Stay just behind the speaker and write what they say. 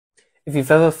If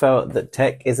you've ever felt that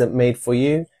tech isn't made for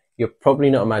you, you're probably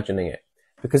not imagining it.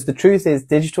 Because the truth is,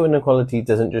 digital inequality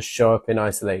doesn't just show up in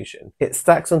isolation. It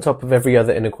stacks on top of every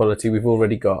other inequality we've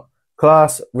already got.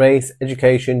 Class, race,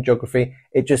 education, geography,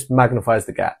 it just magnifies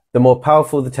the gap. The more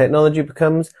powerful the technology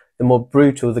becomes, the more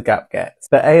brutal the gap gets.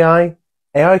 But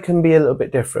AI can be a little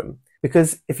bit different.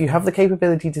 Because if you have the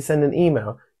capability to send an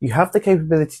email, you have the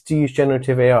capability to use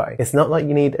generative AI. It's not like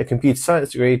you need a computer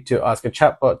science degree to ask a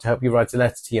chatbot to help you write a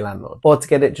letter to your landlord, or to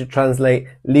get it to translate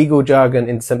legal jargon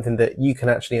into something that you can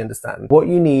actually understand. What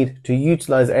you need to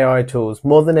utilize AI tools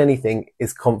more than anything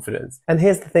is confidence. And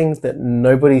here's the things that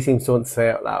nobody seems to want to say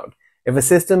out loud. If a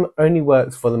system only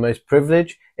works for the most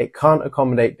privileged, it can't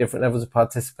accommodate different levels of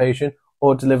participation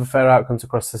or deliver fair outcomes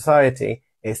across society,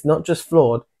 it's not just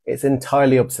flawed, it's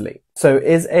entirely obsolete. So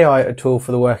is AI a tool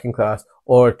for the working class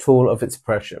or a tool of its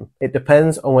oppression? It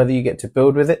depends on whether you get to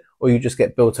build with it or you just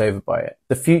get built over by it.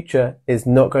 The future is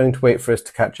not going to wait for us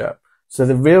to catch up. So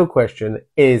the real question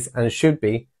is, and should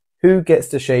be, who gets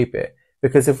to shape it?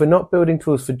 Because if we're not building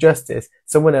tools for justice,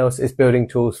 someone else is building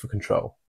tools for control.